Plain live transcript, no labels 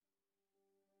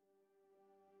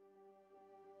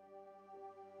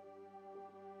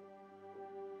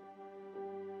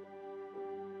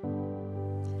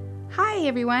Hi,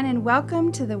 everyone, and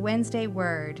welcome to the Wednesday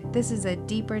Word. This is a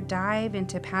deeper dive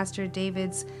into Pastor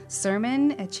David's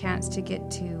sermon, a chance to get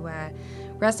to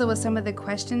wrestle with some of the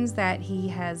questions that he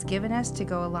has given us to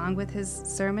go along with his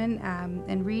sermon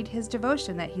and read his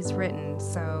devotion that he's written.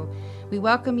 So we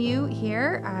welcome you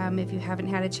here. If you haven't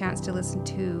had a chance to listen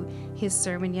to his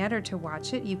sermon yet or to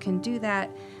watch it, you can do that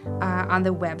on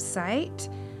the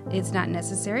website. It's not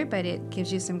necessary, but it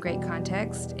gives you some great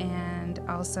context, and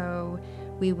also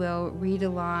we will read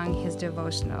along his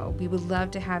devotional. We would love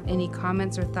to have any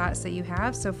comments or thoughts that you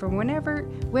have. So from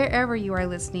wherever you are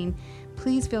listening,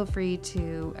 please feel free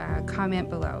to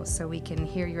comment below so we can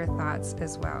hear your thoughts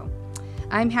as well.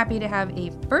 I'm happy to have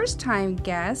a first-time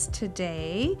guest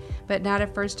today, but not a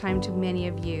first time to many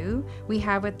of you. We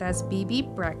have with us Bibi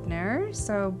Bruckner.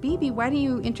 So Bibi, why don't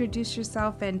you introduce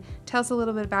yourself and tell us a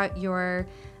little bit about your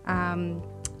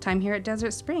time here at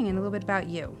Desert Spring and a little bit about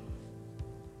you.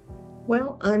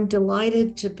 Well, I'm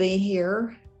delighted to be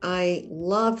here. I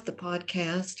love the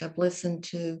podcast. I've listened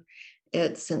to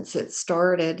it since it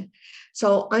started.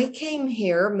 So I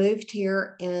moved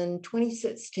here in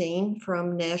 2016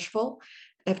 from Nashville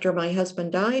after my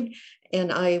husband died,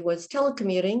 and I was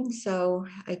telecommuting, so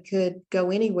I could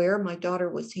go anywhere. My daughter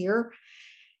was here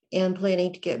and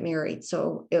planning to get married.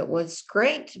 So it was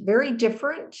great, very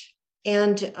different.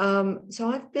 And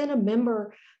so I've been a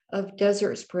member of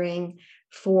Desert Spring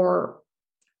for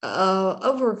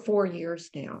over 4 years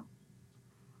now.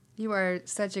 You are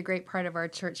such a great part of our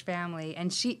church family,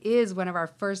 and she is one of our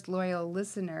first loyal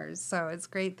listeners, so it's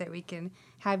great that we can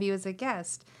have you as a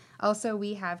guest. Also,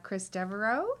 we have Chris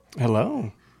Devereaux.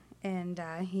 Hello. And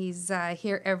he's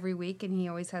here every week, and he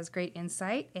always has great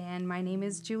insight. And my name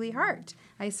is Julie Hart.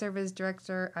 I serve as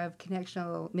Director of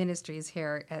Connectional Ministries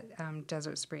here at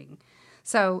Desert Spring.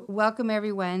 So welcome,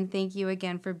 everyone. Thank you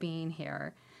again for being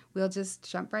here. We'll just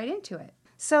jump right into it.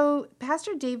 So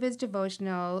Pastor David's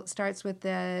devotional starts with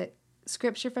the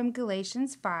scripture from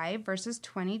Galatians 5, verses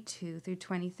 22 through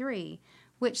 23,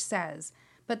 which says,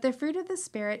 "But the fruit of the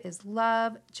Spirit is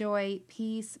love, joy,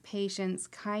 peace, patience,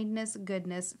 kindness,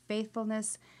 goodness,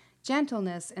 faithfulness,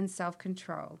 gentleness, and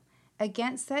self-control.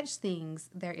 Against such things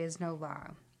there is no law."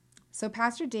 So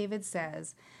Pastor David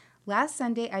says, "Last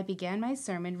Sunday I began my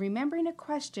sermon remembering a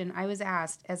question I was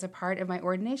asked as a part of my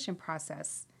ordination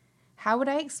process. How would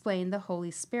I explain the Holy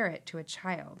Spirit to a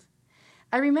child?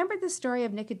 I remembered the story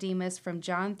of Nicodemus from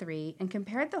John 3 and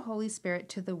compared the Holy Spirit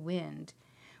to the wind.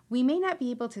 We may not be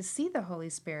able to see the Holy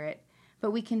Spirit, but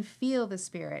we can feel the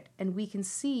Spirit, and we can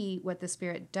see what the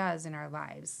Spirit does in our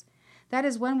lives. That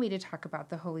is one way to talk about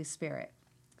the Holy Spirit."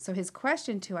 So his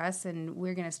question to us, and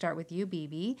we're going to start with you,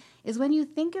 Bibi, is when you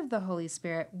think of the Holy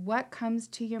Spirit, what comes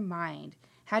to your mind?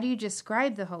 How do you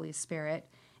describe the Holy Spirit?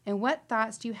 And what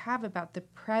thoughts do you have about the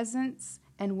presence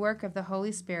and work of the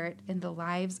Holy Spirit in the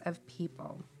lives of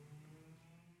people?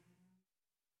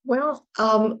 Well,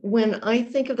 when I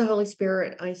think of the Holy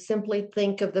Spirit, I simply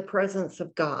think of the presence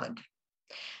of God.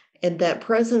 And that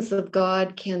presence of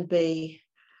God can be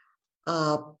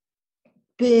a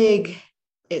big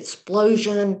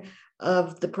explosion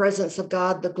of the presence of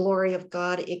God, the glory of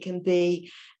God. It can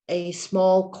be a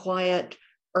small, quiet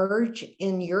urge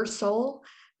in your soul,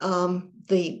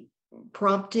 the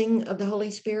prompting of the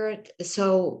Holy Spirit.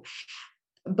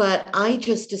 But I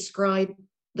just describe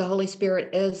the Holy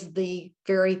Spirit as the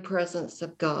very presence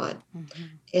of God. Mm-hmm.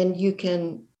 And you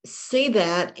can see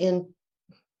that in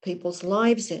people's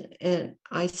lives. And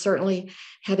I certainly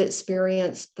have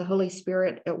experienced the Holy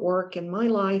Spirit at work in my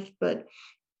life, but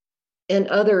in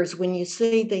others, when you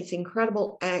see these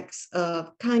incredible acts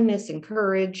of kindness and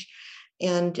courage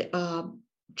and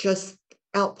just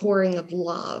outpouring of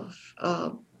love.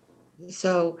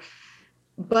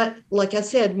 But like I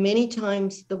said, many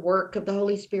times the work of the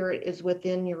Holy Spirit is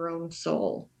within your own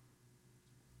soul.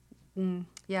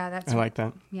 Yeah, I like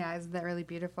that. Yeah, isn't that really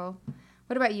beautiful?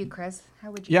 What about you, Chris?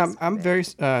 How would you? Yeah, I'm very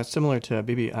similar to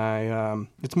Bibi.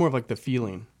 It's more of like the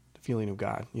feeling of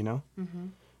God. You know.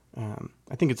 Mm-hmm.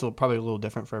 I think it's probably a little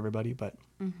different for everybody, but.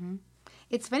 Mm-hmm.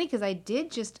 It's funny because I did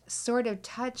just sort of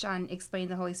touch on explaining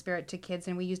the Holy Spirit to kids,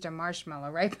 and we used a marshmallow,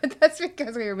 right? But that's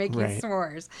because we were making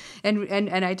s'mores,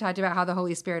 and I talked about how the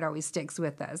Holy Spirit always sticks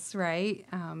with us, right?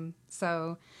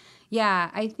 So, yeah,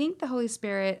 I think the Holy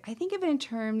Spirit. I think of it in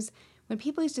terms. When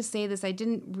people used to say this, I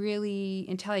didn't really,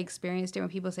 until I experienced it, when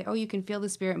people say, "Oh, you can feel the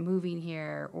Spirit moving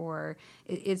here," or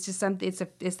it's just something.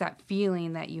 It's that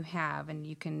feeling that you have, and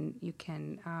you can.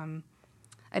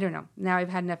 I don't know. Now I've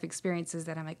had enough experiences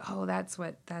that I'm like, oh, that's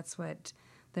what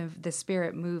the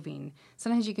Spirit moving.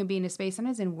 Sometimes you can be in a space.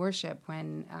 Sometimes in worship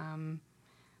when,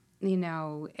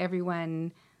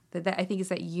 everyone that I think it's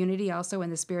that unity also when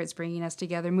the Spirit's bringing us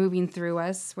together, moving through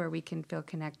us where we can feel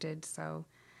connected. So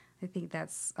I think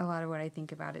that's a lot of what I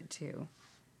think about it too.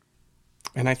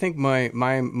 And I think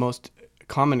my most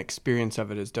common experience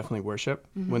of it is definitely worship,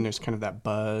 when there's kind of that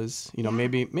buzz,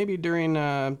 maybe during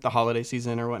the holiday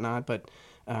season or whatnot, but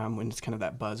when it's kind of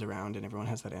that buzz around and everyone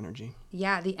has that energy.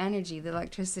 Yeah, the energy, the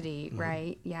electricity,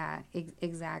 right? Yeah,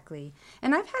 exactly.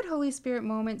 And I've had Holy Spirit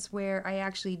moments where I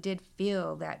actually did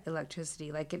feel that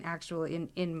electricity, like an actual in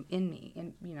me,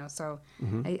 and so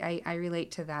I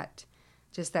relate to that,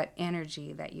 just that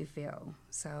energy that you feel.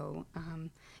 So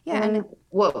yeah, And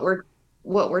what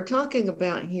we're talking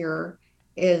about here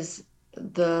is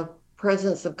the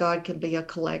presence of God can be a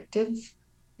collective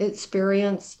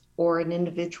experience or an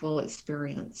individual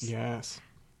experience. Yes.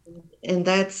 And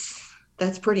that's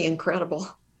pretty incredible.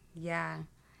 yeah,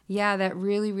 yeah, that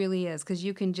really, really is, because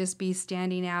you can just be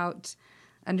standing out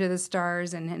under the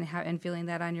stars and feeling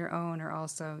that on your own, or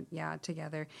also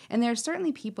together. And there are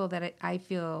certainly people that I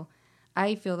feel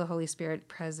the Holy Spirit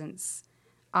presence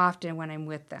often when I'm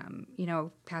with them.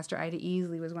 Pastor Ida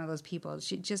Easley was one of those people.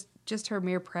 She just her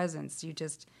mere presence, you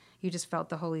just felt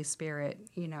the Holy Spirit.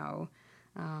 And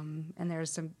there's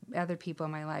some other people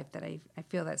in my life that I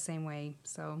feel that same way.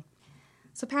 So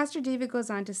Pastor David goes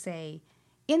on to say,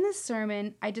 in this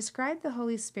sermon, I described the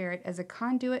Holy Spirit as a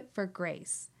conduit for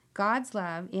grace, God's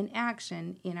love in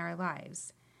action in our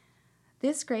lives.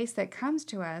 This grace that comes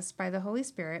to us by the Holy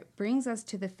Spirit brings us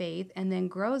to the faith and then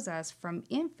grows us from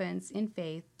infants in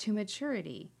faith to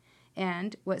maturity,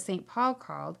 and what St. Paul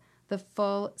called the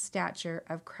full stature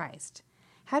of Christ.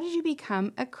 How did you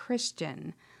become a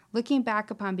Christian? Looking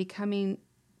back upon becoming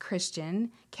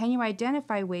Christian, can you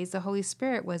identify ways the Holy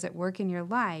Spirit was at work in your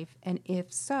life, and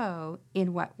if so,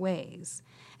 in what ways?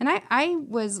 And I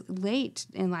was late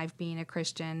in life being a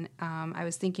Christian. I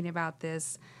was thinking about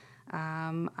this.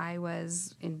 I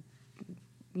was in,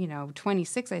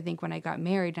 26, I think, when I got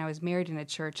married, and I was married in a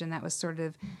church, and that was sort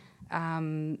of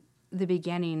the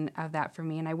beginning of that for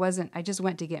me. And I just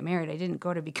went to get married. I didn't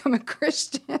go to become a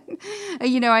Christian.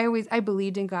 I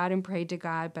believed in God and prayed to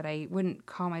God, but I wouldn't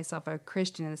call myself a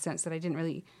Christian in the sense that I didn't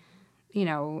really,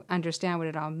 understand what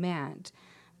it all meant.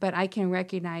 But I can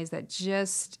recognize that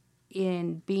just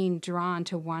in being drawn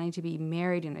to wanting to be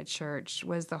married in a church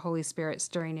was the Holy Spirit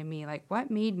stirring in me. Like, what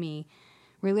made me?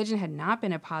 Religion had not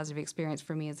been a positive experience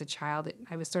for me as a child.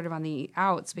 I was sort of on the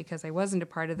outs because I wasn't a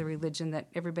part of the religion that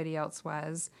everybody else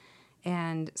was.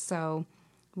 And so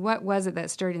what was it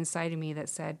that stirred inside of me that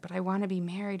said, but I want to be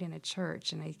married in a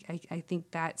church? And I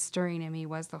think that stirring in me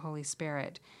was the Holy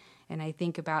Spirit. And I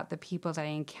think about the people that I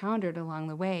encountered along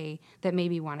the way that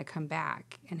made me want to come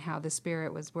back, and how the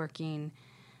Spirit was working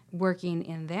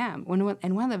in them.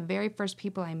 And one of the very first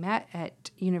people I met at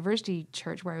University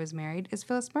Church where I was married is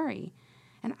Phyllis Murray.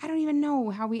 And I don't even know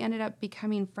how we ended up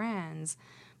becoming friends,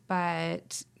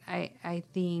 but I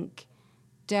think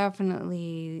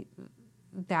definitely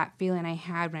that feeling I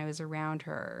had when I was around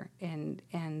her, and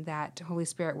that Holy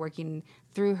Spirit working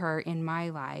through her in my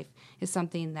life is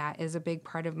something that is a big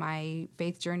part of my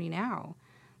faith journey now.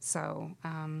 So,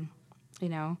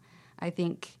 I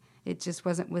think it just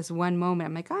was one moment.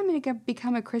 I'm like, I'm going to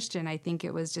become a Christian. I think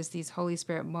it was just these Holy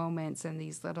Spirit moments and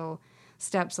these little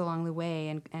steps along the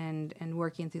way, and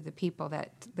working through the people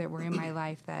that were in my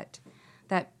life that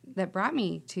brought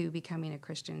me to becoming a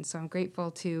Christian. So I'm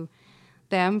grateful to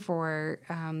them for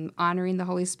honoring the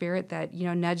Holy Spirit that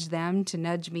nudged them to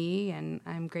nudge me, and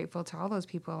I'm grateful to all those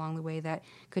people along the way that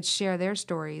could share their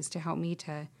stories to help me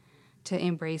to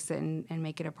embrace it and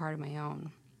make it a part of my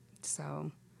own. So,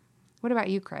 what about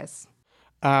you, Chris?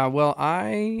 Well,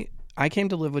 I came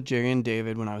to live with Jerry and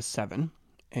David when I was 7,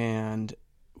 and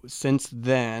since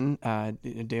then,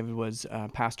 David was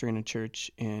pastoring a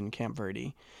church in Camp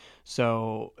Verde.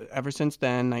 So ever since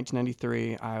then,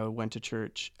 1993, I went to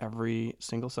church every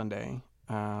single Sunday.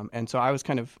 And so I was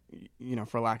kind of,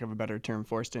 for lack of a better term,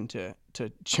 forced into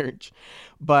church.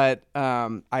 But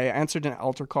I answered an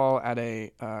altar call at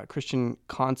a Christian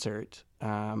concert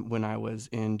when I was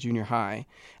in junior high.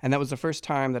 And that was the first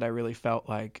time that I really felt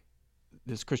like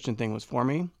this Christian thing was for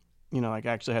me. Like I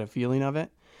actually had a feeling of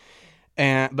it.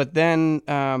 But then,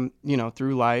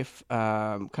 through life,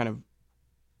 kind of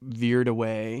veered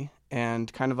away,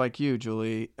 and kind of like you,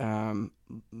 Julie,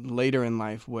 later in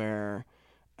life where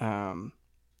I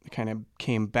kind of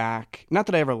came back. Not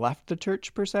that I ever left the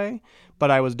church per se,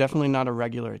 but I was definitely not a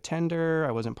regular attender.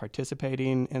 I wasn't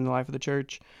participating in the life of the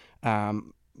church.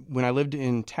 When I lived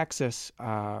in Texas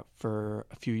for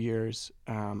a few years,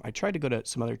 I tried to go to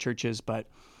some other churches, but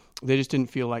they just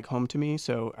didn't feel like home to me,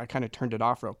 so I kind of turned it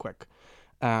off real quick.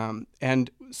 And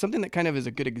something that kind of is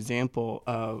a good example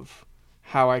of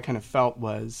how I kind of felt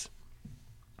was,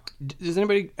 does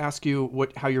anybody ask you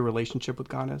how your relationship with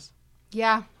God is?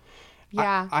 Yeah.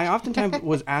 Yeah. I oftentimes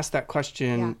was asked that Yeah.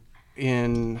 question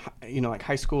in, like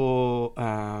high school,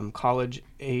 college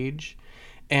age.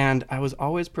 And I was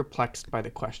always perplexed by the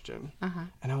question. Uh-huh.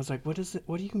 And I was like, what is it?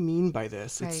 What do you mean by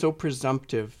this? It's Right. so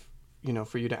presumptive,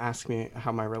 for you to ask me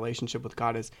how my relationship with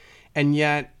God is. And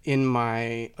yet in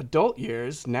my adult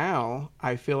years now,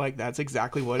 I feel like that's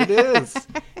exactly what it is.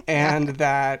 And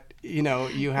that,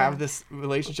 you have this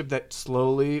relationship that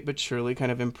slowly but surely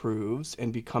kind of improves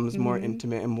and becomes more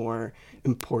intimate and more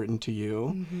important to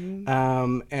you.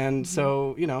 And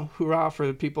so, hurrah for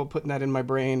the people putting that in my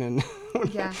brain and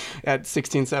Yeah. at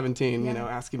 16, 17, Yeah.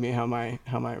 asking me how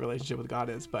my relationship with God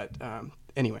is. But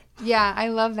anyway. Yeah, I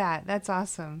love that. That's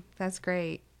awesome. That's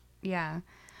great. Yeah.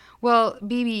 Well,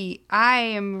 BB, I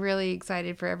am really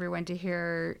excited for everyone to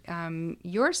hear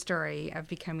your story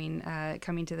of coming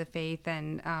to the faith,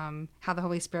 and how the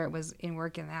Holy Spirit was in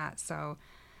work in that. So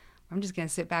I'm just going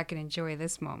to sit back and enjoy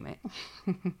this moment.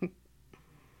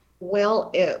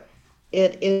 Well, it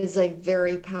is a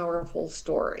very powerful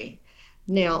story.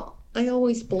 Now, I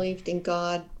always believed in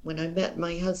God. When I met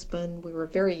my husband, we were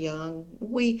very young.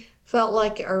 We felt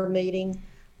like our meeting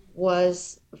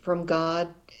was from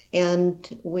God,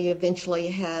 and we eventually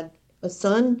had a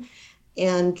son,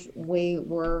 and we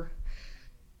were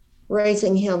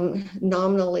raising him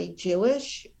nominally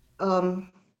Jewish.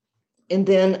 Um, and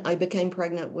then I became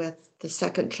pregnant with the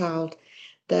second child.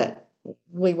 That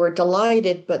we were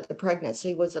delighted, but the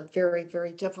pregnancy was a very,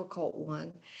 very difficult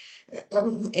one.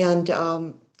 And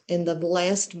in the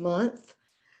last month,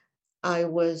 I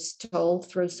was told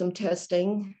through some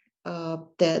testing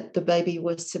that the baby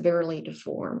was severely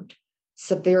deformed.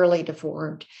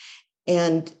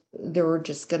 And there were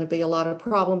just going to be a lot of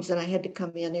problems. And I had to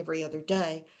come in every other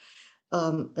day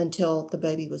until the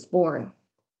baby was born.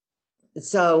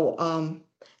 So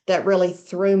that really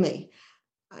threw me.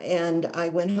 And I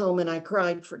went home and I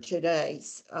cried for 2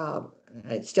 days.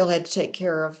 I still had to take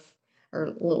care of our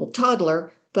little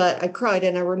toddler, but I cried.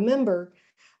 And I remember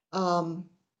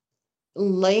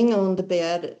laying on the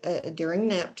bed during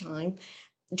nap time,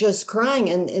 just crying,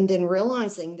 and then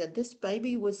realizing that this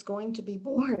baby was going to be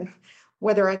born,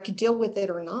 whether I could deal with it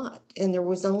or not. And there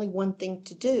was only one thing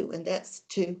to do, and that's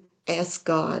to ask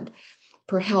God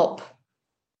for help.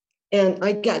 And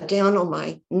I got down on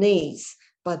my knees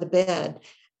by the bed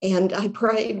and I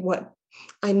prayed what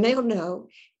I now know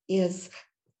is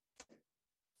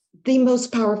the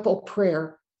most powerful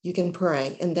prayer you can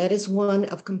pray. And that is one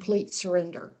of complete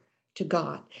surrender to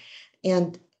God.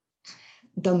 And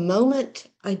the moment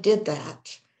I did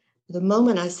that, the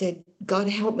moment I said, God,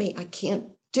 help me, I can't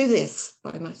do this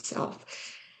by myself,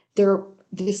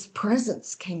 this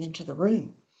presence came into the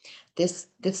room, this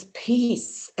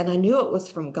peace, and I knew it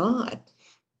was from God.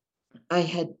 I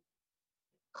had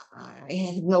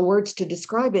no words to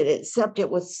describe it, except it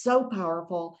was so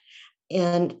powerful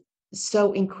and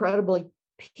so incredibly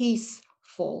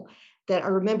peaceful that I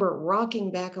remember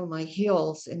rocking back on my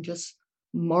heels and just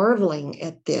marveling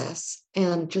at this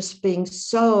and just being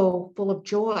so full of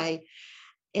joy.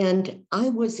 And I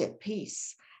was at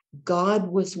peace. God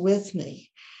was with me.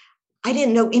 I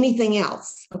didn't know anything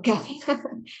else. Okay.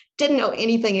 Didn't know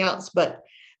anything else, but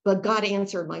God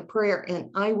answered my prayer and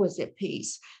I was at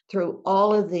peace through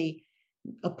all of the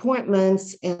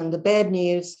appointments and the bad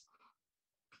news.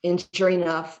 And sure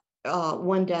enough,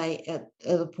 one day at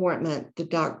an appointment, the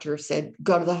doctor said,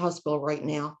 go to the hospital right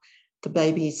now. The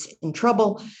baby's in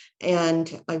trouble.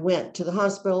 And I went to the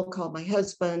hospital, called my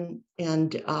husband,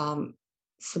 and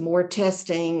some more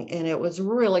testing. And it was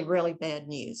really, really bad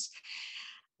news.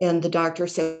 And the doctor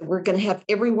said, we're going to have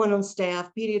everyone on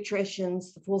staff,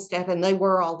 pediatricians, the full staff, and they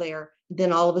were all there.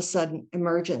 Then all of a sudden,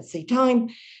 emergency time,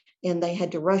 and they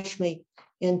had to rush me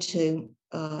into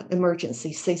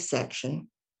emergency C-section.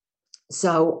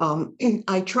 So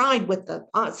I tried with the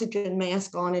oxygen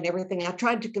mask on and everything. I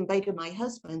tried to convey to my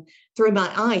husband through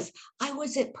my eyes, I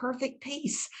was at perfect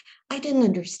peace. I didn't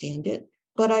understand it,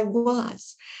 but I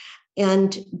was.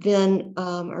 And then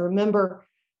I remember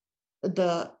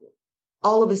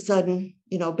all of a sudden,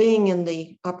 being in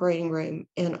the operating room,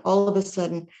 and all of a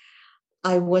sudden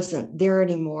I wasn't there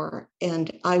anymore.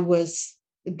 And I was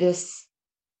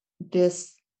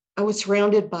I was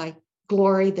surrounded by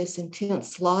glory, this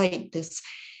intense light, this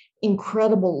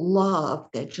incredible love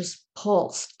that just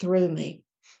pulsed through me.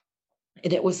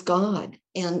 And it was God.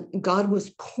 And God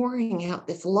was pouring out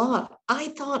this love. I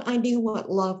thought I knew what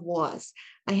love was.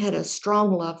 I had a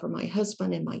strong love for my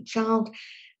husband and my child.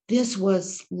 This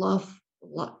was love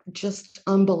just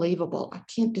unbelievable. I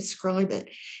can't describe it.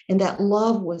 And that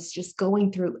love was just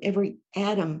going through every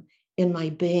atom in my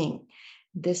being,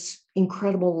 this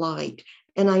incredible light.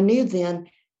 And I knew then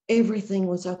everything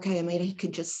was okay. I mean, I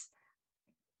could just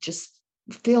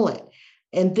feel it.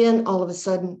 And then all of a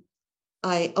sudden,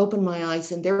 I opened my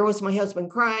eyes and there was my husband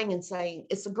crying and saying,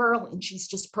 "It's a girl and she's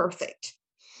just perfect."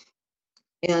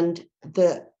 And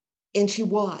she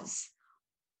was.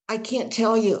 I can't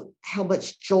tell you how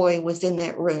much joy was in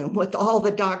that room with all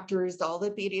the doctors, all the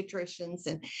pediatricians,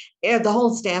 and the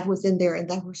whole staff was in there, and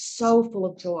they were so full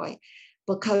of joy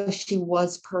because she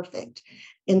was perfect.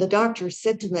 And the doctor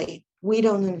said to me, "We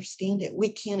don't understand it. We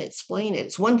can't explain it.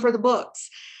 It's one for the books."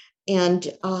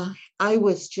 And I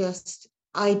was just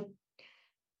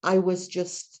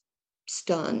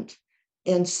stunned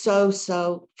and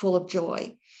so full of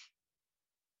joy.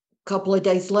 Couple of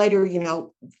days later,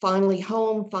 finally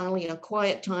home, finally a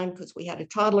quiet time, because we had a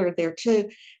toddler there too.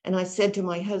 And I said to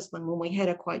my husband, when we had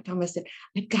a quiet time, I said,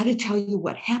 "I've got to tell you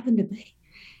what happened to me."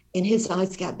 And his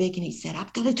eyes got big and he said,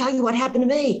 "I've got to tell you what happened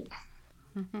to me."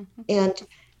 And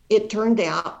it turned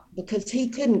out, because he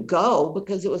couldn't go,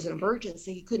 because it was an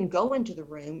emergency, he couldn't go into the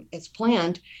room as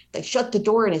planned. They shut the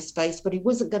door in his face, but he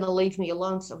wasn't going to leave me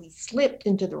alone. So he slipped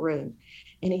into the room.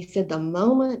 And he said, the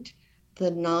moment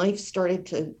the knife started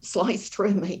to slice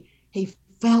through me, he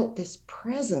felt this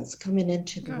presence coming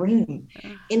into the room,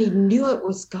 and he knew it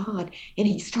was God. And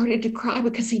he started to cry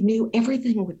because he knew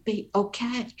everything would be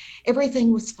okay.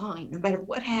 Everything was fine, no matter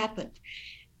what happened.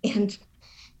 And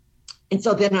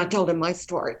so then I told him my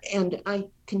story, and I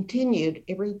continued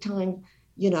every time,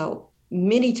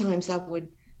 many times I would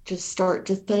just start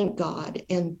to thank God,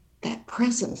 and that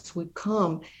presence would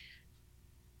come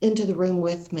into the room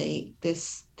with me,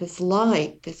 this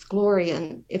light, this glory.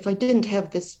 And if I didn't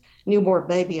have this newborn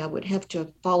baby, I would have to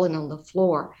have fallen on the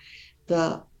floor.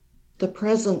 The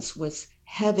presence was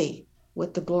heavy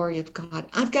with the glory of God.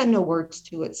 I've got no words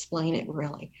to explain it,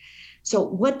 really. So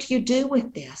what do you do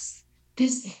with this?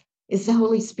 This is the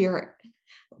Holy Spirit.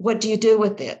 What do you do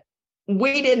with it?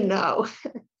 We didn't know.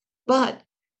 But a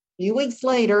few weeks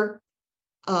later,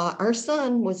 our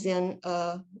son was in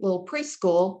a little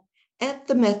preschool at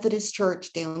the Methodist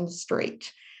church down the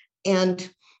street. And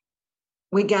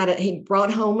he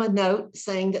brought home a note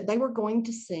saying that they were going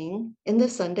to sing in the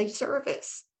Sunday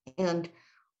service. And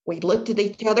we looked at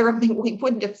each other. I mean, we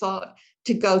wouldn't have thought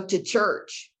to go to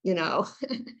church,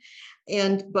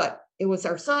 but it was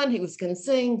our son. He was going to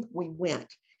sing. We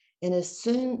went. And as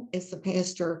soon as the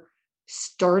pastor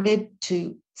started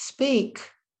to speak,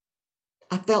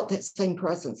 I felt that same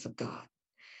presence of God.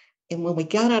 And when we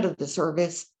got out of the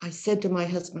service, I said to my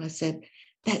husband, I said,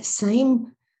 that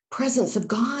same presence of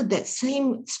God, that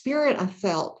same spirit I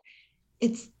felt,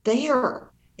 it's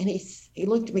there. And he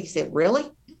looked at me, he said, "Really?"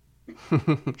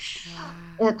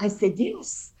 And I said,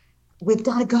 "Yes, we've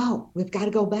got to go. We've got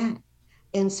to go back."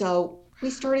 And so we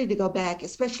started to go back,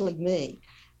 especially me.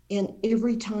 And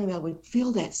every time I would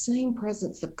feel that same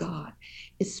presence of God,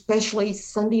 especially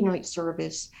Sunday night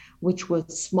service, which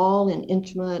was small and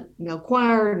intimate, no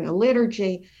choir, no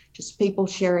liturgy, just people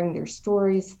sharing their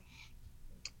stories.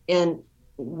 And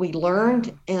we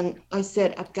learned, and I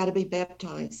said, "I've got to be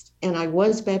baptized." And I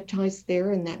was baptized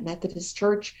there in that Methodist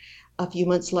church. A few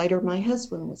months later, my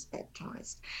husband was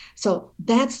baptized. So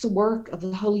that's the work of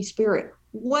the Holy Spirit,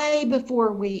 way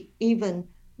before we even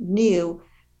knew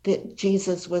that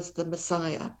Jesus was the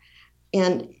Messiah.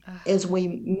 And as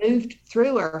we moved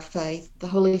through our faith, the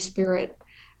Holy Spirit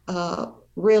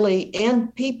really,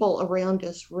 and people around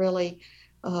us really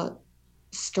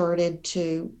started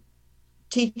to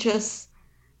teach us.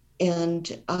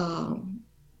 And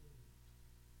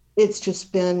it's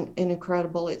just been an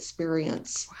incredible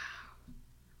experience.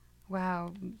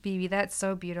 Wow, Bibi, that's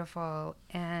so beautiful.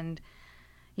 And,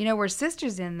 we're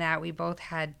sisters in that we both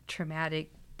had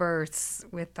traumatic births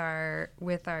with our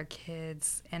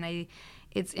kids. And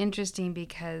it's interesting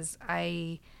because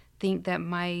I think that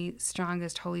my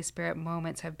strongest Holy Spirit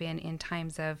moments have been in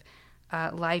times of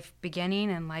life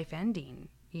beginning and life ending.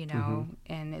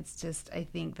 And it's just, I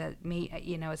think that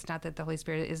it's not that the Holy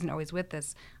Spirit isn't always with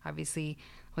us. Obviously,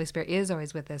 the Holy Spirit is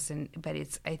always with us, but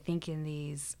it's, I think, in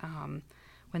these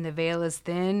when the veil is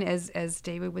thin, as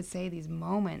David would say, these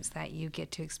moments that you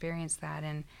get to experience that.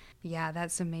 And yeah,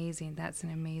 that's amazing. That's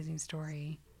an amazing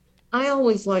story. I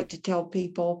always like to tell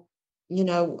people,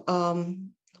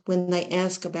 when they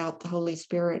ask about the Holy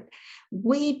Spirit,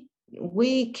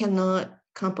 we cannot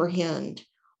comprehend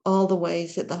all the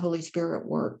ways that the Holy Spirit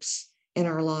works in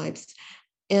our lives.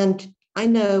 And I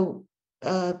know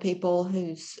people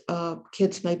whose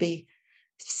kids may be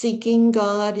seeking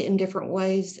God in different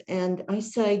ways. And I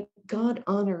say, God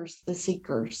honors the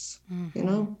seekers, you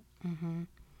know? Mm-hmm.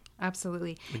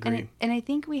 Absolutely. Agree. And I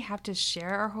think we have to share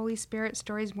our Holy Spirit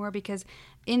stories more, because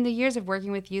in the years of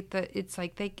working with youth, it's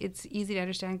like it's easy to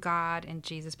understand God and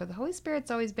Jesus, but the Holy Spirit's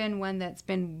always been one that's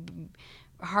been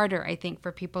harder, I think,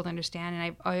 for people to understand.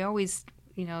 And I always,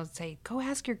 say, go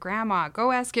ask your grandma,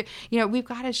 go ask your, we've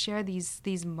got to share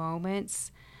these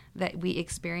moments that we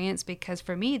experience, because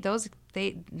for me,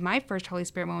 my first Holy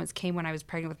Spirit moments came when I was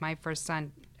pregnant with my first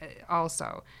son.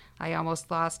 Also, I almost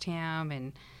lost him,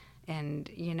 and in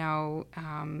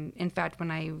fact, when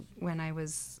I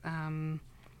was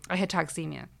I had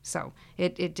toxemia, so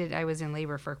it did. I was in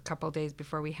labor for a couple of days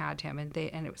before we had him, and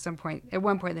at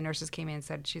one point the nurses came in and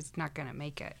said she's not going to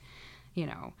make it,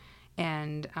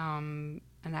 and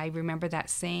I remember that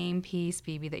same piece,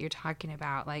 Phoebe, that you're talking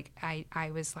about. Like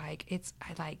I was like, it's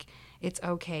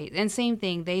okay. And same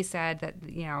thing, they said that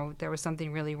there was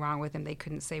something really wrong with him. They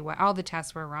couldn't say what, all the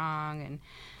tests were wrong, and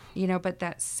but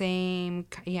that same,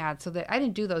 so that I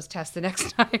didn't do those tests the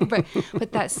next time,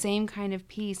 but that same kind of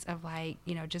piece of like,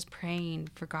 just praying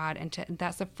for God. And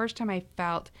that's the first time I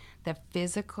felt the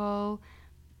physically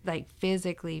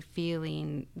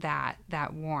feeling that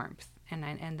warmth.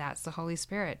 And that's the Holy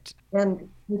Spirit. And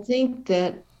I think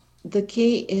that the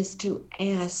key is to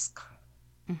ask.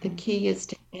 The key is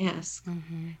to ask.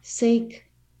 Seek,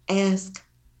 ask,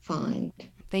 find.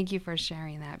 Thank you for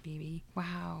sharing that, Bibi.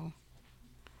 Wow.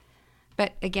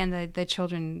 But again, the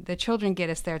children get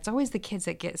us there. It's always the kids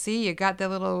that get. See, you got the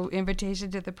little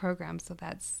invitation to the program, so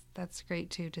that's great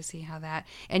too, to see how that.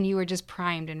 And you were just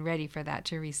primed and ready for that,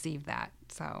 to receive that.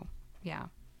 So yeah,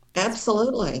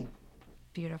 Absolutely.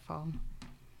 beautiful.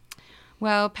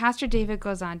 Well, Pastor David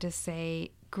goes on to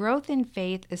say, growth in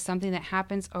faith is something that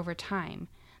happens over time.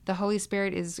 The Holy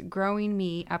Spirit is growing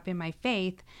me up in my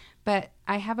faith, but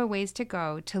I have a ways to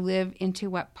go to live into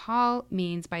what Paul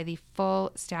means by the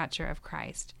full stature of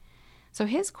Christ. So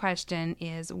his question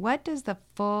is, what does the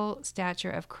full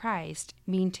stature of Christ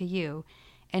mean to you?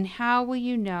 And how will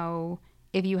you know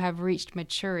if you have reached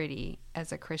maturity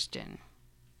as a Christian?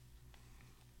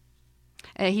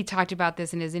 He talked about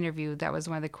this in his interview. That was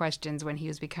one of the questions when he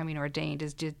was becoming ordained,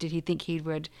 is did he think he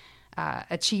would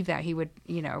achieve that, he would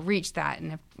reach that,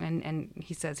 and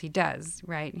he says he does,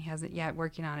 right? He hasn't yet,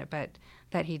 working on it, but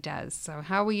that he does. So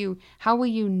how will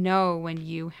you know when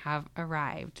you have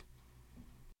arrived?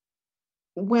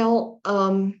 Well,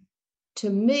 to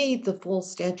me, the full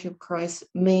stature of Christ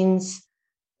means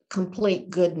complete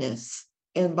goodness.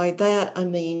 And by that, I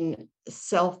mean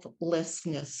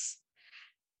selflessness.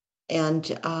 And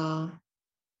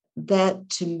that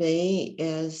to me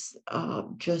is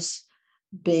just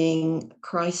being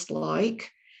Christ-like,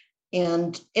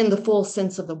 and in the full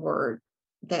sense of the word.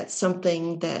 That's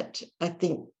something that I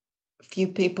think few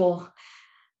people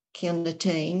can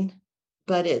attain,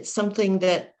 but it's something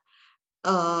that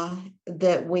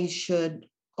that we should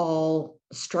all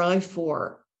strive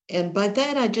for. And by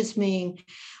that, I just mean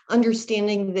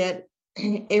understanding that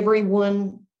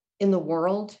everyone in the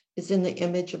world is in the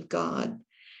image of God.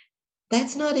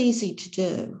 That's not easy to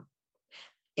do.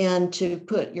 And to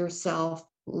put yourself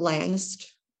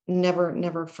last,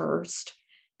 never first,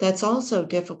 that's also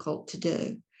difficult to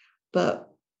do. But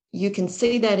you can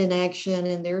see that in action,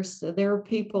 and there are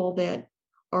people that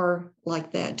are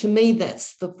like that. To me,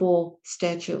 that's the full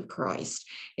stature of Christ.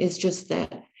 Is just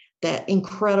that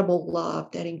incredible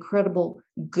love, that incredible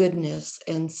goodness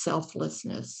and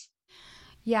selflessness.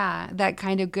 Yeah, that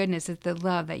kind of goodness is the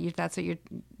love that's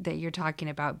what you're talking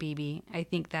about, Bibi. I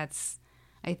think that's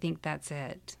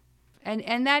it.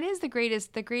 And that is the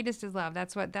greatest is love.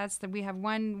 We have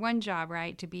one job,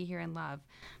 right? To be here and love.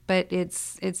 But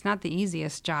it's not the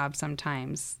easiest job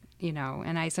sometimes,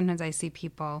 and sometimes I see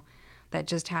people that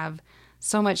just have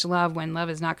so much love when love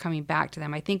is not coming back to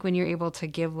them. I think when you're able to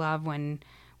give love when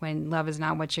love is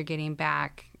not what you're getting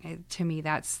back, to me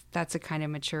that's a kind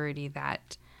of maturity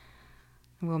that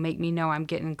will make me know I'm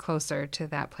getting closer to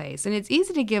that place. And it's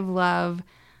easy to give love,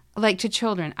 like to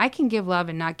children. I can give love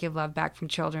and not give love back from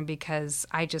children because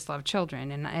I just love children,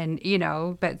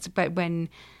 but when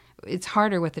it's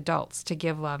harder with adults to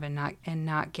give love and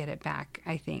not get it back,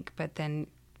 I think. But then,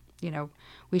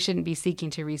 we shouldn't be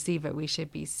seeking to receive it. We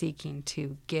should be seeking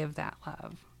to give that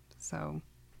love. So,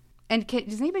 and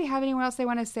does anybody have anyone else they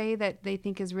want to say that they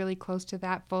think is really close to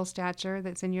that full stature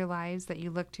that's in your lives that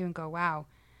you look to and go, wow,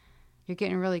 you're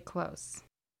getting really close?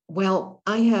 Well,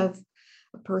 I have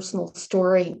a personal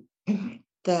story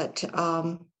that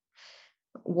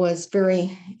was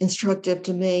very instructive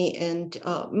to me. And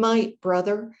my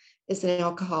brother is an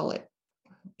alcoholic.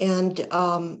 And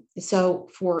so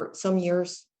for some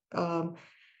years,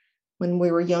 when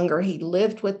we were younger. He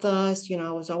lived with us.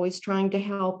 I was always trying to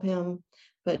help him.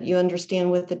 But you understand,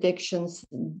 with addictions,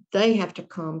 they have to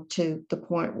come to the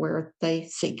point where they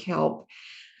seek help.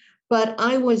 But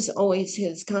I was always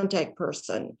his contact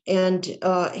person, and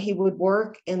he would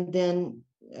work and then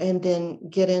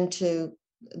get into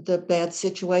the bad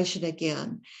situation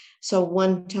again. So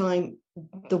one time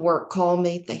the work called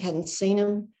me. They hadn't seen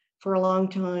him for a long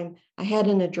time. I had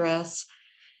an address.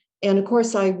 And of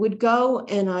course, I would go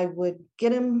and I would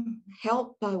get him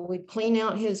help. I would clean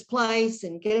out his place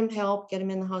and get him help, get him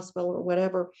in the hospital or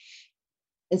whatever.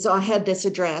 And so I had this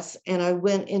address, and I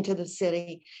went into the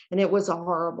city, and it was a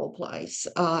horrible place.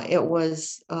 It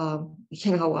was,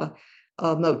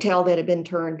 a motel that had been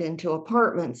turned into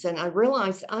apartments. And I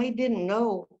realized I didn't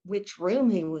know which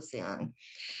room he was in,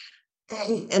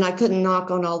 and I couldn't knock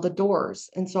on all the doors.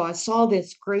 And so I saw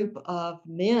this group of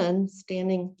men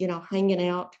standing, hanging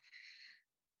out.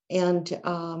 And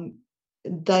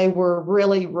they were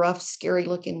really rough, scary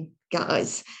looking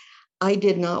guys. I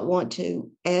did not want to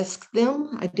ask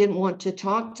them. I didn't want to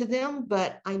talk to them,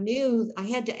 but I knew I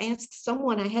had to ask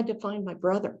someone. I had to find my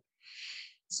brother.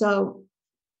 So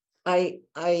I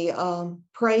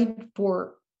prayed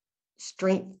for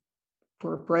strength,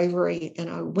 for bravery, and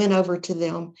I went over to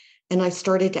them and I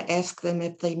started to ask them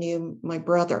if they knew my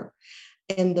brother.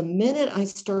 And the minute I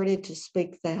started to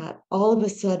speak that, all of a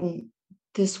sudden,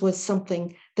 this was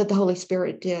something that the Holy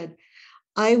Spirit did.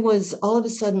 I was all of a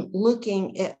sudden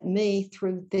looking at me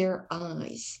through their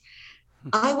eyes.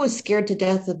 I was scared to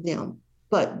death of them,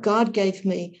 but God gave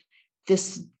me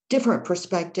this different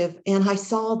perspective, and I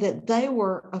saw that they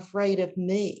were afraid of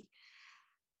me.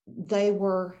 They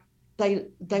were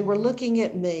looking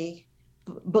at me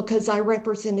because I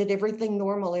represented everything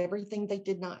normal, everything they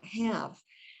did not have,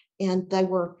 and they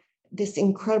were this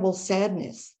incredible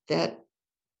sadness that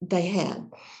they had.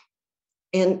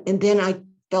 And then I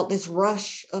felt this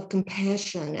rush of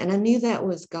compassion, and I knew that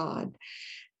was God.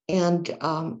 And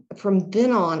from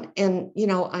then on, and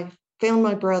I found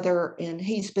my brother, and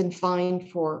he's been fine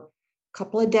for a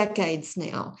couple of decades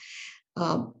now.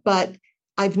 But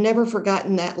I've never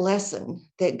forgotten that lesson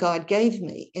that God gave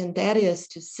me, and that is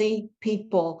to see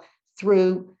people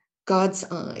through God's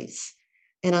eyes.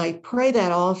 And I pray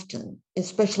that often,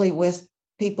 especially with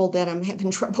people that I'm having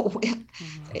trouble with.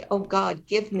 Mm-hmm. Oh God,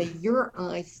 give me your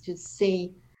eyes to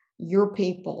see your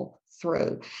people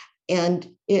through. And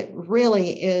it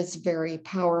really is very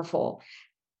powerful.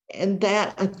 And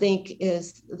that, I think,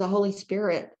 is the Holy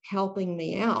Spirit helping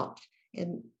me out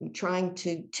and trying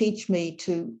to teach me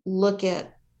to look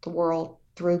at the world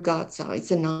through God's eyes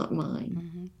and not mine.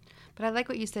 Mm-hmm. But I like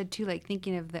what you said too, like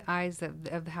thinking of the eyes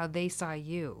of how they saw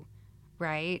you,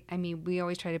 right? I mean, we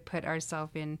always try to put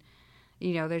ourselves in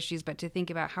their shoes, but to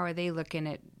think about how are they looking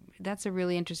at, that's a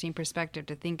really interesting perspective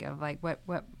to think of, like what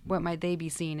might they be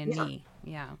seeing in me.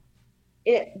 Yeah.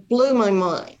 It blew my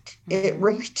mind. Mm-hmm. It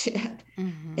really did.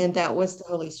 Mm-hmm. And that was the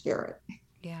Holy Spirit.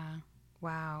 Yeah.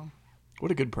 Wow.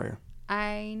 What a good prayer.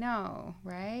 I know,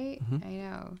 right? Mm-hmm. I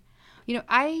know.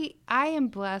 I am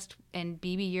blessed, and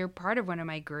BB, you're part of one of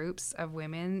my groups of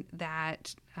women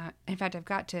that, in fact,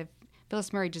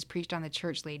 Phyllis Murray just preached on the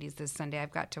church ladies this Sunday.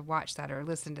 I've got to watch that or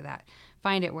listen to that,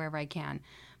 find it wherever I can.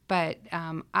 But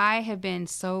I have been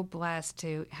so blessed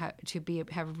to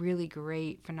have really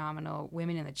great, phenomenal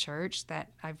women in the church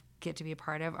that I get to be a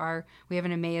part of. We have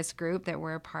an Emmaus group that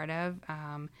we're a part of,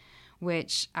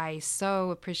 which I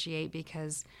so appreciate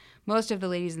because most of the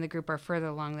ladies in the group are further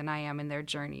along than I am in their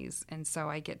journeys. And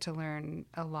so I get to learn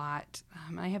a lot.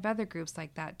 I have other groups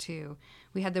like that too.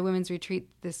 We had the women's retreat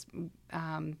this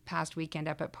past weekend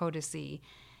up at Potosi.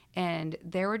 And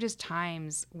there were just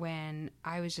times when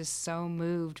I was just so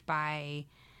moved by,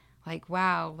 like,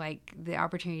 wow, like the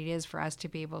opportunity it is for us to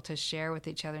be able to share with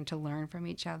each other and to learn from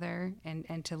each other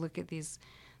and to look at these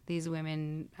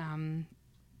women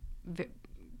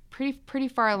pretty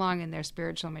far along in their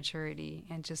spiritual maturity,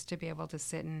 and just to be able to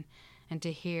sit and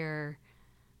to hear.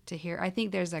 I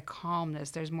think there's a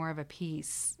calmness. There's more of a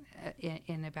peace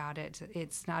in about it.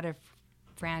 It's not a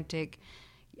frantic,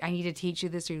 I need to teach you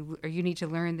this, or you need to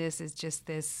learn this. It's just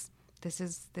this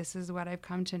is what I've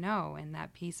come to know, and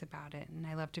that peace about it. And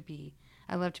I love to be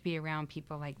around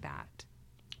people like that.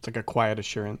 It's like a quiet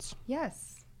assurance.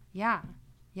 Yes. Yeah.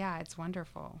 It's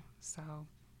wonderful. So,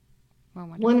 well,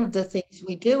 wonderful. One of the things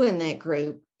we do in that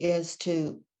group is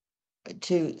to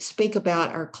speak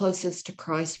about our closest to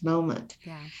Christ moment.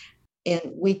 Yeah. And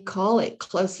we call it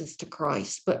closest to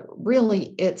Christ, but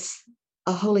really it's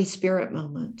a Holy Spirit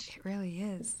moment. It really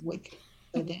is. We can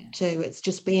do that too. It's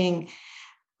just being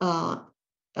in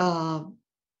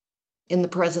the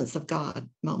presence of God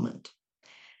moment.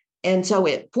 And so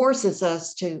it forces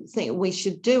us to think we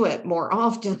should do it more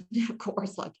often, of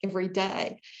course, like every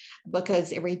day,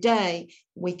 because every day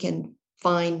we can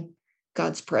find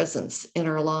God's presence in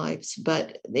our lives.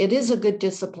 But it is a good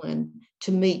discipline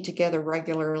to meet together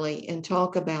regularly and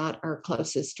talk about our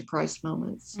closest to Christ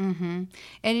moments. Mm-hmm.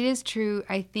 And it is true.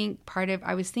 I think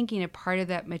I was thinking a part of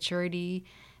that maturity,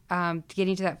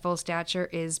 getting to that full stature,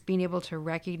 is being able to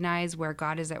recognize where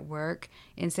God is at work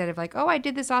instead of like, oh, I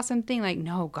did this awesome thing. Like,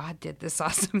 no, God did this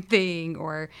awesome thing.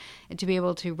 Or to be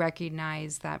able to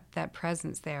recognize that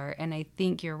presence there. And I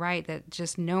think you're right that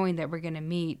just knowing that we're going to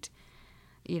meet,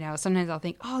 sometimes I'll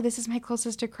think, oh, this is my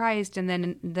closest to Christ. And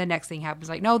then the next thing happens,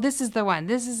 like, no, this is the one,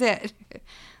 this is it.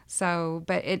 So,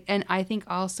 and I think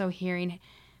also hearing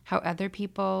how other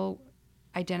people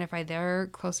identify their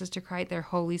closest to Christ, their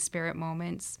Holy Spirit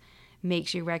moments,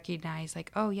 makes you recognize like,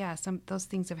 oh yeah, those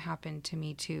things have happened to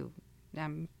me too.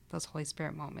 Those Holy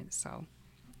Spirit moments. So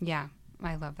yeah,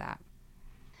 I love that.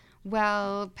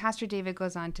 Well, Pastor David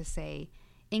goes on to say,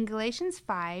 in Galatians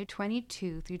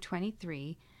 5:22 through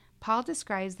 23, Paul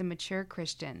describes the mature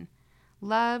Christian: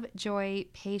 love, joy,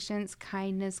 patience,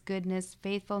 kindness, goodness,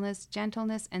 faithfulness,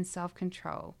 gentleness, and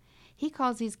self-control. He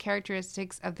calls these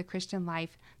characteristics of the Christian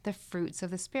life the fruits of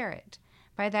the Spirit.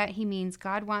 By that he means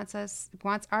God wants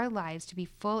our lives to be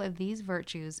full of these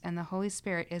virtues, and the Holy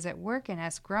Spirit is at work in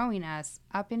us, growing us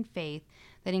up in faith,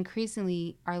 that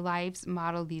increasingly our lives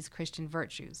model these Christian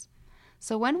virtues.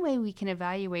 So one way we can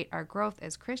evaluate our growth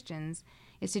as Christians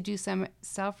is to do some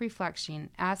self-reflection,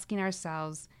 asking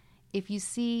ourselves if you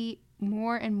see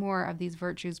more and more of these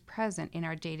virtues present in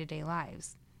our day-to-day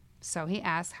lives. So he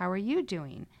asks, how are you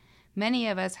doing? Many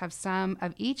of us have some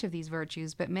of each of these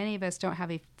virtues, but many of us don't have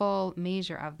a full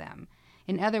measure of them.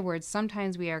 In other words,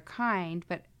 sometimes we are kind,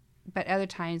 but other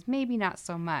times maybe not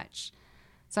so much.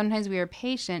 Sometimes we are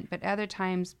patient, but other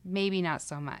times maybe not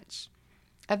so much.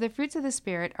 Of the fruits of the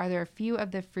Spirit, are there a few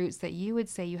of the fruits that you would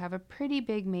say you have a pretty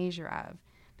big measure of?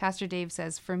 Pastor Dave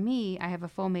says, for me, I have a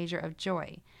full measure of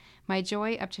joy. My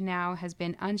joy up to now has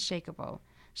been unshakable.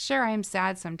 Sure, I am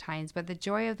sad sometimes, but the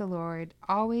joy of the Lord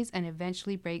always and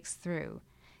eventually breaks through.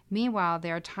 Meanwhile,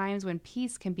 there are times when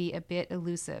peace can be a bit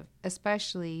elusive,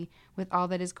 especially with all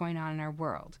that is going on in our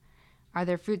world. Are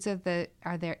there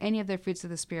any of the fruits of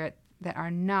the Spirit that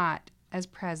are not as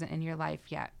present in your life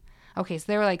yet? Okay, so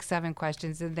there were like 7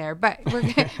 questions in there, but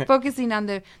we're focusing on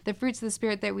the fruits of the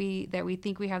Spirit that we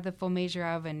think we have the full measure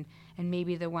of, and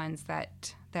maybe the ones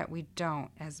that we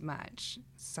don't as much.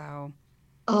 So.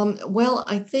 Well,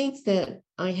 I think that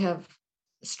I have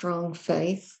strong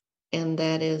faith, and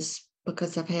that is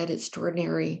because I've had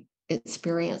extraordinary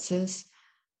experiences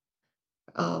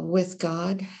with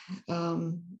God.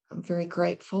 I'm very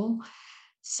grateful.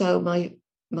 So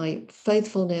my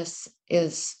faithfulness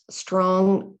is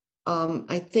strong.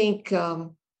 I think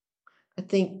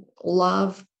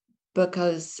love,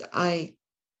 because I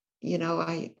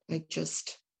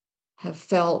just have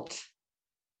felt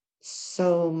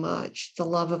so much the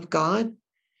love of God.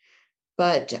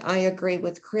 But I agree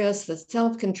with Chris, the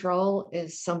self-control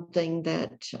is something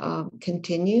that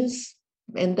continues,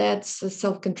 and that's the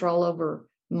self-control over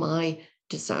my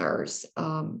desires,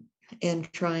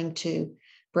 and trying to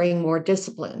bring more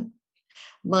discipline.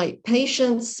 My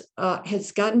patience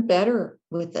has gotten better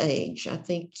with age. I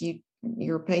think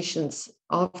your patience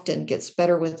often gets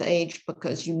better with age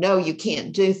because you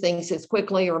can't do things as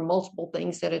quickly or multiple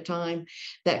things at a time,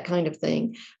 that kind of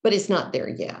thing, but it's not there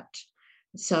yet.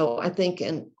 So I think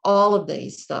in all of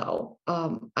these, though,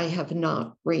 I have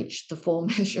not reached the full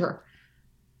measure.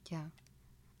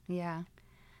 Yeah.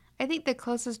 I think the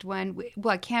closest one,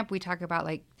 at camp we talk about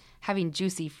like having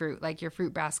juicy fruit, like your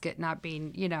fruit basket not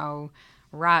being,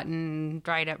 rotten,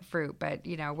 dried up fruit, but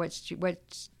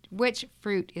which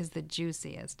fruit is the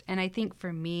juiciest? And I think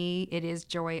for me, it is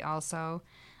joy also.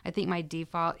 I think my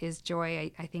default is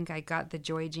joy. I think I got the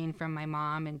joy gene from my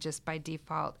mom, and just by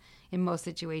default, in most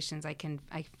situations, I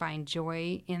find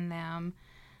joy in them.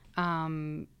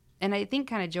 And I think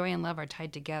kind of joy and love are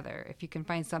tied together. If you can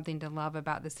find something to love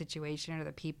about the situation or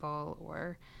the people,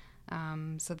 or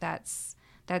so that's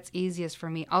easiest for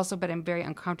me. Also, but I'm very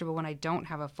uncomfortable when I don't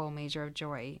have a full measure of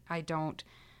joy. I don't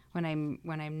when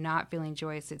I'm not feeling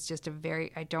joyous. It's just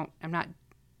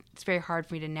it's very hard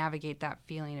for me to navigate that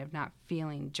feeling of not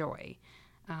feeling joy,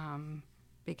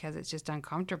 because it's just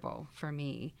uncomfortable for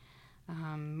me.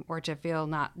 Or to feel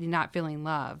not feeling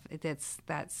love.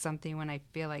 That's something when I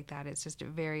feel like that, it's just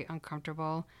very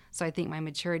uncomfortable. So I think my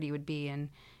maturity would be in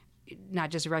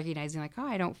not just recognizing like, oh,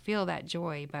 I don't feel that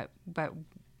joy, but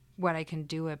what I can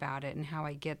do about it and how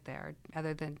I get there,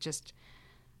 other than just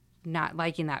not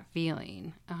liking that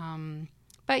feeling.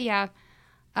 But yeah,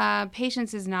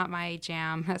 Patience is not my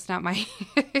jam. That's not my,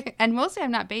 and mostly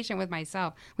I'm not patient with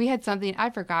myself. We had something, I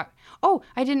forgot. Oh,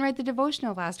 I didn't write the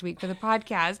devotional last week for the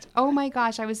podcast. Oh my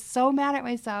gosh, I was so mad at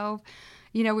myself.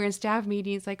 We were in staff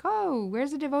meetings like, oh,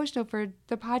 where's the devotional for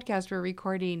the podcast we're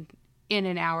recording in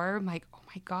an hour? I'm like, oh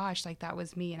my gosh, like that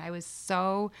was me. And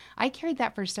I carried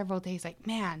that for several days. Like,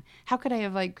 man, how could I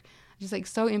have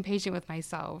just so impatient with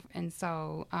myself? And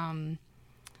so,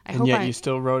 and yet you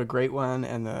still wrote a great one,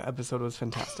 and the episode was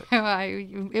fantastic.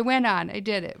 It went on. I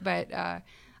did it, but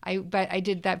I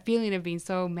did that feeling of being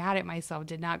so mad at myself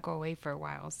did not go away for a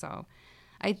while. So,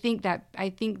 I think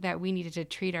that we needed to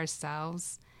treat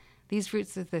ourselves. These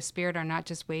fruits of the Spirit are not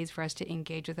just ways for us to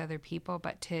engage with other people,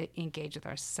 but to engage with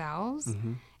ourselves.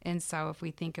 Mm-hmm. And so, if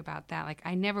we think about that, like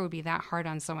I never would be that hard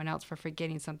on someone else for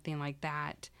forgetting something like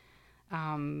that.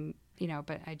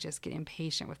 But I just get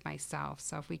impatient with myself.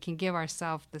 So if we can give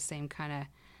ourselves the same kind of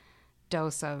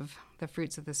dose of the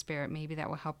fruits of the Spirit, maybe that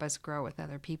will help us grow with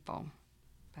other people.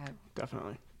 But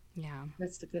definitely. Yeah.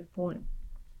 That's a good point.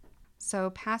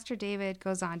 So Pastor David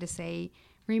goes on to say,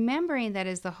 remembering that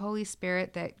it is the Holy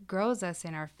Spirit that grows us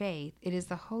in our faith, it is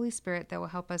the Holy Spirit that will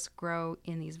help us grow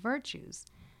in these virtues.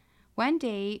 One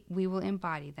day we will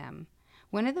embody them.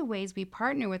 One of the ways we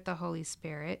partner with the Holy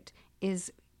Spirit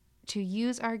is to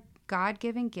use our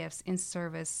God-given gifts in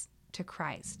service to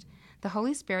Christ. The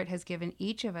Holy Spirit has given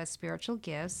each of us spiritual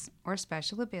gifts or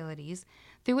special abilities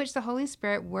through which the Holy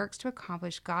Spirit works to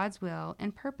accomplish God's will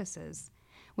and purposes.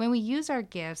 When we use our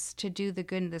gifts to do the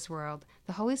good in this world,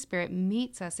 the Holy Spirit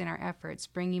meets us in our efforts,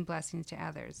 bringing blessings to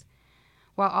others,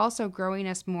 while also growing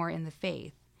us more in the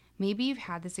faith. Maybe you've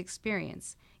had this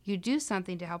experience. You do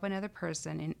something to help another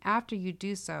person, and after you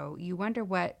do so, you wonder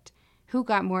who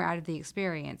got more out of the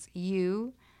experience,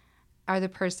 you or the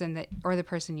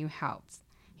person you helped.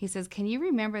 He says, can you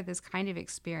remember this kind of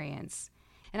experience?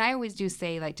 And I always do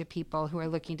say, like, to people who are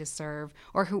looking to serve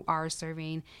or who are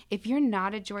serving, if you're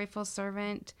not a joyful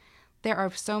servant, there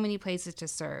are so many places to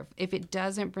serve. If it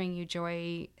doesn't bring you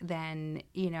joy, then,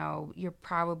 you're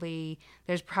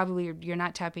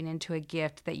not tapping into a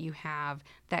gift that you have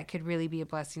that could really be a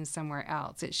blessing somewhere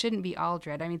else. It shouldn't be all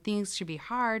dread. I mean, things should be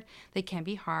hard. They can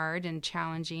be hard and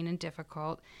challenging and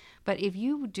difficult. But if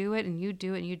you do it and you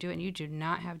do it and you do it and you do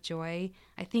not have joy,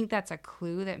 I think that's a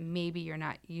clue that maybe you're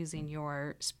not using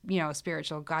your,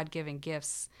 spiritual God-given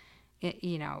gifts,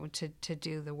 to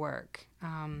do the work.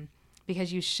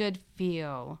 Because you should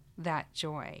feel that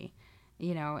joy,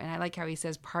 and I like how he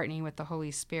says partnering with the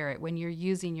Holy Spirit. When you're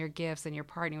using your gifts and you're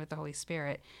partnering with the Holy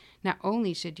Spirit, not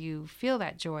only should you feel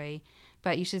that joy,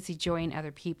 but you should see joy in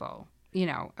other people,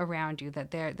 around you, that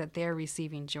they're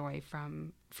receiving joy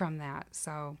from that.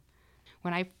 So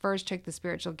when I first took the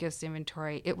spiritual gifts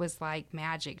inventory, it was like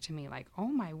magic to me, like, oh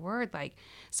my word.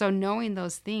 So knowing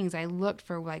those things, I looked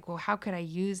for well, how could I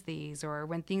use these? Or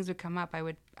when things would come up, I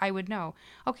would know,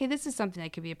 okay, this is something I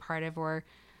could be a part of, or,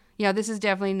 this is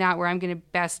definitely not where I'm going to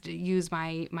best use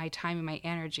my time and my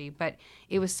energy. But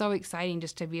it was so exciting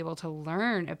just to be able to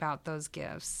learn about those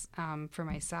gifts for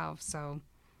myself. So,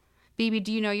 Bibi,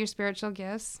 do you know your spiritual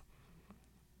gifts?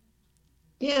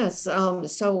 Yes.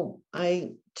 So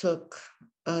I took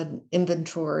an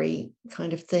inventory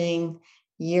kind of thing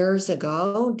decades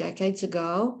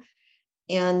ago,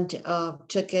 and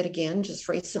took it again just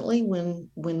recently when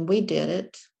we did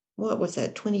it. What was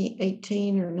that,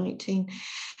 2018 or 19?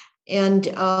 And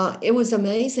it was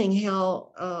amazing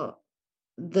how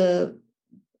the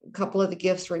couple of the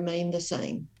gifts remain the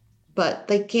same, but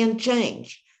they can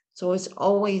change. So it's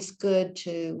always good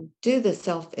to do the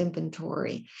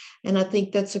self-inventory. And I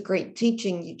think that's a great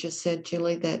teaching you just said,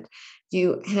 Julie, that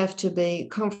you have to be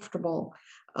comfortable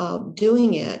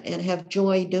doing it and have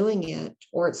joy doing it,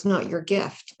 or it's not your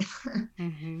gift.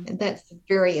 Mm-hmm. And that's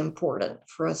very important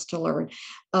for us to learn.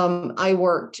 I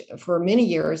worked for many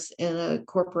years in a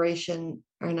corporation,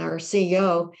 and our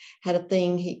CEO had a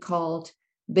thing he called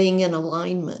being in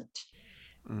alignment.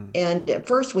 And at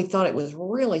first we thought it was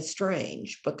really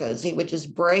strange because he would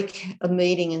just break a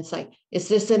meeting and say, is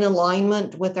this in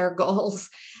alignment with our goals?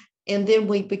 And then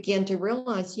we began to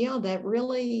realize, that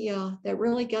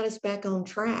really got us back on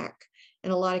track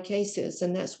in a lot of cases.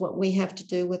 And that's what we have to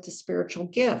do with the spiritual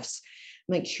gifts.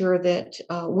 Make sure that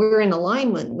we're in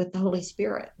alignment with the Holy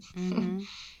Spirit. Mm-hmm.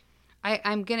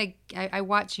 I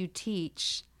watch you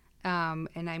teach. And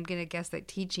I'm going to guess that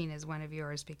teaching is one of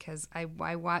yours, because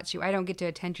I watch you. I don't get to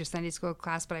attend your Sunday school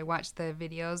class, but I watch the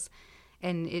videos,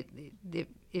 and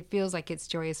it feels like it's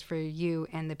joyous for you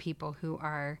and the people who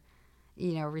are,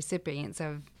 recipients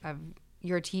of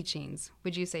your teachings.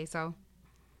 Would you say so?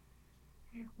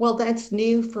 Well, that's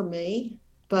new for me,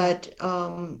 but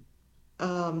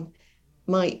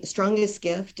my strongest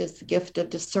gift is the gift of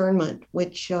discernment,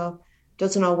 which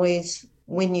doesn't always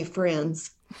win you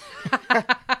friends. That's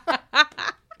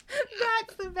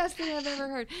the best thing I've ever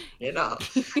heard. You know,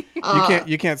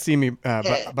 You can't see me,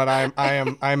 but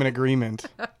I'm in agreement.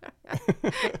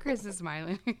 Chris is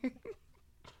smiling.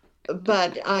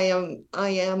 but I am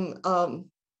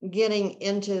getting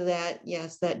into that,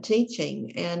 yes, that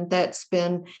teaching, and that's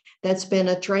been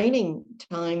a training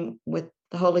time with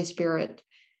the Holy Spirit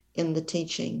in the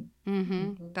teaching.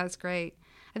 That's great.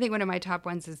 I think one of my top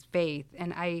ones is faith,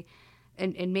 and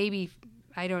and maybe,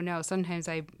 I don't know, sometimes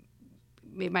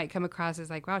it might come across as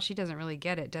like, wow, she doesn't really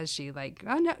get it, does she? Like,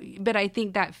 oh no. But I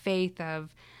think that faith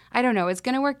of, I don't know, it's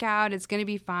going to work out, it's going to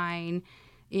be fine,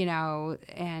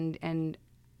 and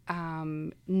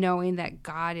knowing that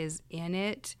God is in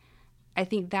it. I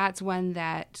think that's one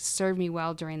that served me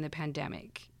well during the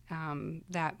pandemic.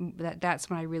 That's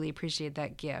when I really appreciated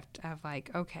that gift of like,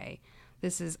 okay,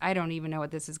 I don't even know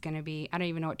what this is going to be. I don't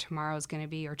even know what tomorrow is going to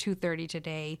be, or 2:30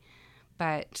 today,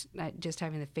 but just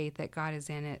having the faith that God is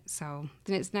in it. So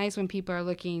then it's nice when people are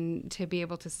looking to be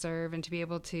able to serve and to be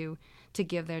able to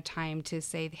give their time to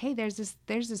say, hey, there's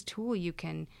this tool you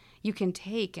can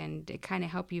take and it kind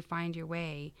of help you find your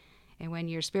way. And when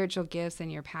your spiritual gifts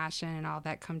and your passion and all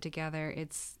that come together,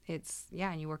 it's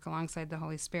and you work alongside the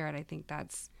Holy Spirit. I think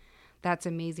that's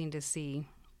amazing to see.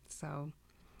 So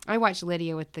I watch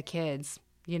Lydia with the kids,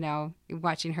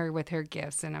 watching her with her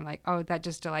gifts, and I'm like, oh, that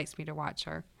just delights me to watch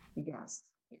her. Yes.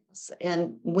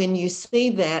 And when you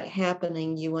see that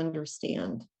happening, you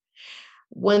understand.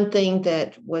 One thing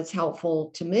that was helpful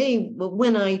to me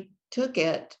when I took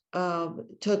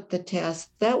the test,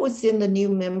 that was in the new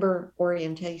member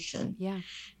orientation. Yeah.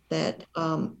 That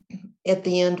at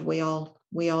the end we all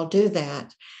do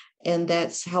that, and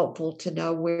that's helpful to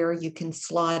know where you can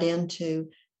slot into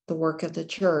the work of the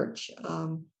church.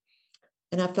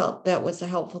 And I felt that was a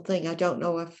helpful thing. I don't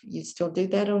know if you still do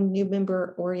that on new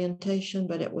member orientation,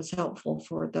 but it was helpful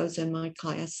for those in my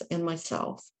class and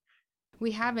myself.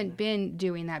 We haven't been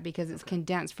doing that because it's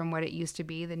condensed from what it used to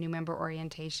be, the new member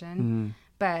orientation.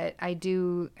 But I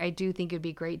do think it'd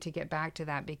be great to get back to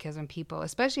that, because when people,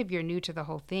 especially if you're new to the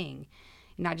whole thing,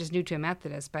 not just new to a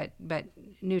Methodist, but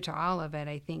new to all of it,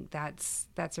 I think that's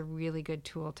a really good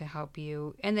tool to help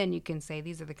you. And then you can say,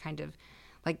 these are the kind of,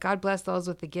 like, God bless those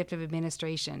with the gift of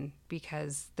administration,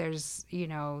 because there's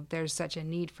such a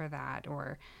need for that.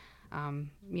 Or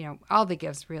all the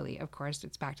gifts, really, of course,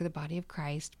 it's back to the body of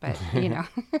Christ, but,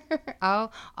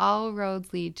 all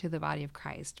roads lead to the body of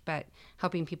Christ, but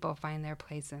helping people find their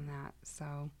place in that.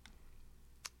 So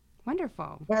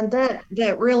wonderful. And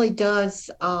that really does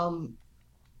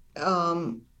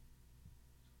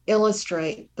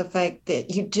illustrate the fact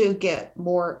that you do get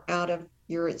more out of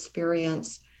your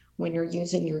experience when you're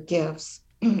using your gifts.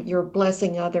 You're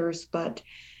blessing others, but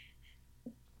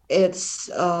it's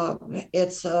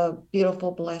a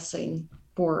beautiful blessing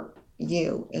for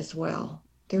you as well.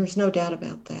 There's no doubt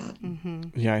about that.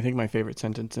 Yeah, I think my favorite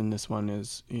sentence in this one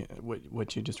is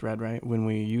what you just read, right? When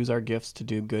we use our gifts to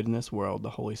do good in this world, the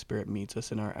Holy Spirit meets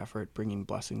us in our effort, bringing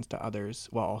blessings to others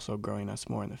while also growing us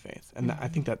more in the faith. And I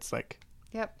think that's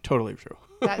totally true.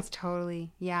 That's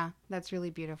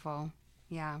really beautiful.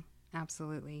 Yeah,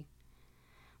 absolutely.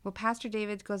 Well, Pastor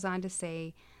David goes on to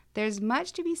say, there's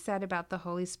much to be said about the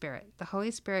Holy Spirit. The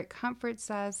Holy Spirit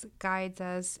comforts us, guides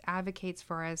us, advocates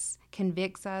for us,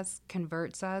 convicts us,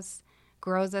 converts us,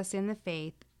 grows us in the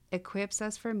faith, equips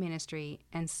us for ministry,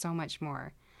 and so much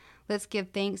more. Let's give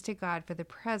thanks to God for the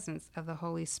presence of the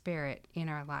Holy Spirit in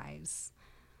our lives.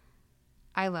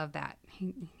 I love that.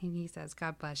 He says,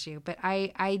 God bless you. But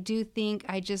I do think,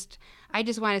 I just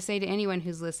want to say to anyone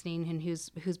who's listening and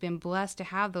who's been blessed to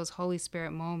have those Holy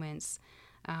Spirit moments,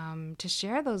 to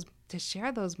share those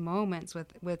moments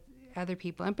with other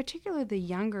people, and particularly the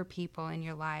younger people in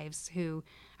your lives who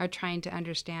are trying to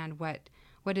understand what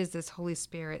is this Holy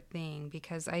Spirit thing,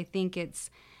 because I think it's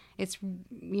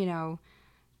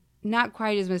not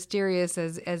quite as mysterious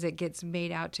as it gets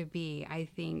made out to be. I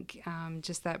think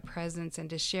just that presence, and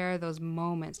to share those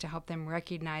moments to help them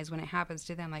recognize when it happens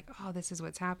to them, like, oh, this is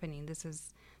what's happening. This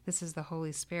is the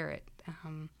Holy Spirit.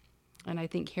 And I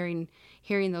think hearing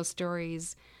those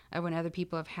stories of when other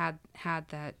people have had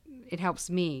that, it helps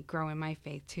me grow in my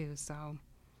faith too. So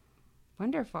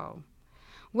wonderful.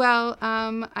 Well,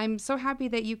 I'm so happy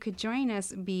that you could join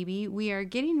us, Bibi. We are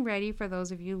getting ready, for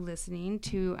those of you listening,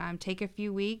 to take a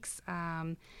few weeks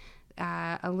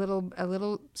a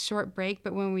little short break.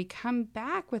 But when we come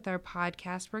back with our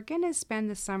podcast, we're going to spend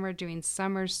the summer doing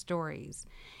summer stories.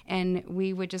 And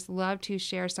we would just love to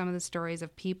share some of the stories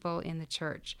of people in the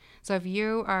church. So if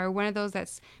you are one of those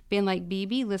that's been like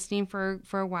BB, listening for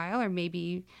a while, or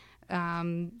maybe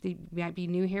you might be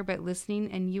new here, but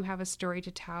listening, and you have a story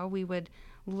to tell, we would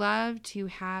love to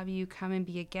have you come and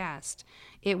be a guest.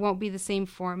 It won't be the same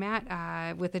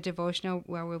format with a devotional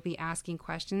where we'll be asking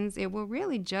questions. It will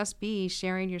really just be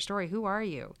sharing your story. Who are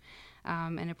you?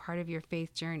 And a part of your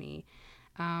faith journey.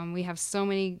 We have so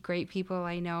many great people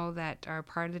I know that are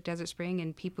part of the Desert Spring,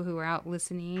 and people who are out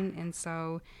listening. And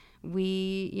so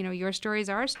your story is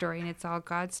our story, and it's all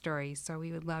God's story. So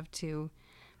we would love to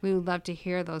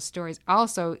hear those stories.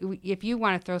 Also, if you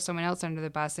want to throw someone else under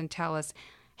the bus and tell us,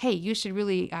 hey, you should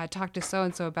really talk to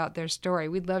so-and-so about their story,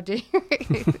 we'd love to hear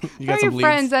throw your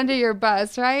friends under your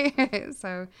bus, right?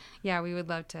 So, yeah, we would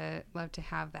love to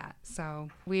have that. So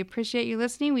we appreciate you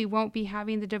listening. We won't be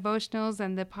having the devotionals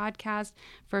and the podcast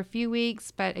for a few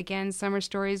weeks, but again, summer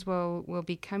stories will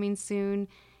be coming soon.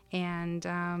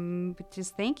 And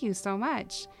just thank you so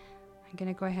much. I'm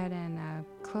going to go ahead and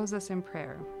close us in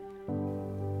prayer.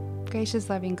 Gracious,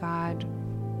 loving God,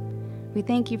 we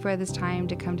thank you for this time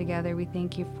to come together. We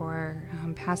thank you for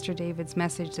Pastor David's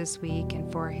message this week,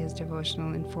 and for his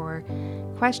devotional, and for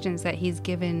questions that he's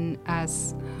given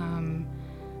us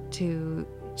to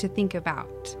think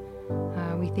about.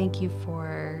 We thank you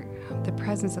for the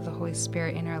presence of the Holy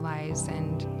Spirit in our lives,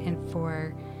 and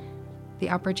for the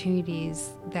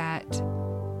opportunities that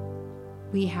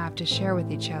we have to share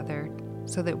with each other,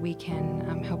 so that we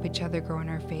can help each other grow in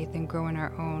our faith and grow in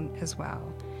our own as well.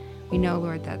 We know,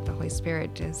 Lord, that the Holy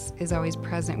Spirit is always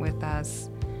present with us.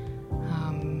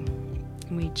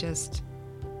 We just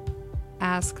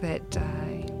ask that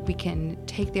we can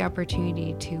take the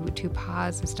opportunity to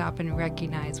pause and stop and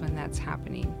recognize when that's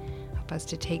happening. Help us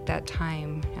to take that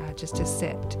time just to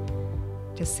sit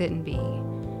and be.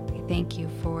 We thank you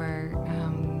for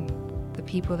the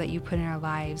people that you put in our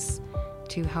lives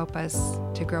to help us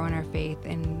to grow in our faith,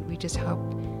 and we just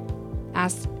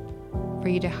ask for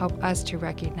you to help us to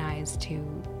recognize to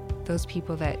those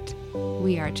people that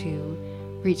we are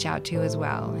to reach out to as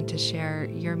well, and to share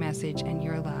your message and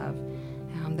your love,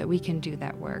 that we can do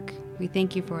that work. We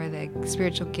thank you for the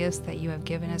spiritual gifts that you have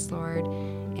given us, Lord,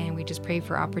 and we just pray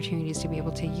for opportunities to be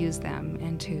able to use them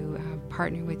and to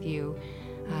partner with you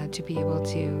to be able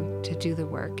to do the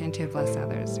work and to bless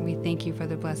others. And we thank you for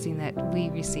the blessing that we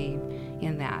receive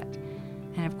in that.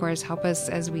 And of course, help us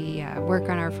as we work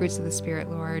on our fruits of the Spirit,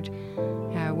 Lord,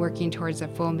 working towards a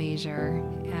full measure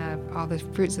of all the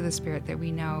fruits of the Spirit that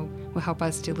we know will help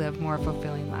us to live more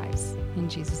fulfilling lives. In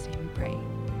Jesus' name we pray.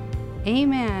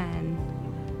 Amen.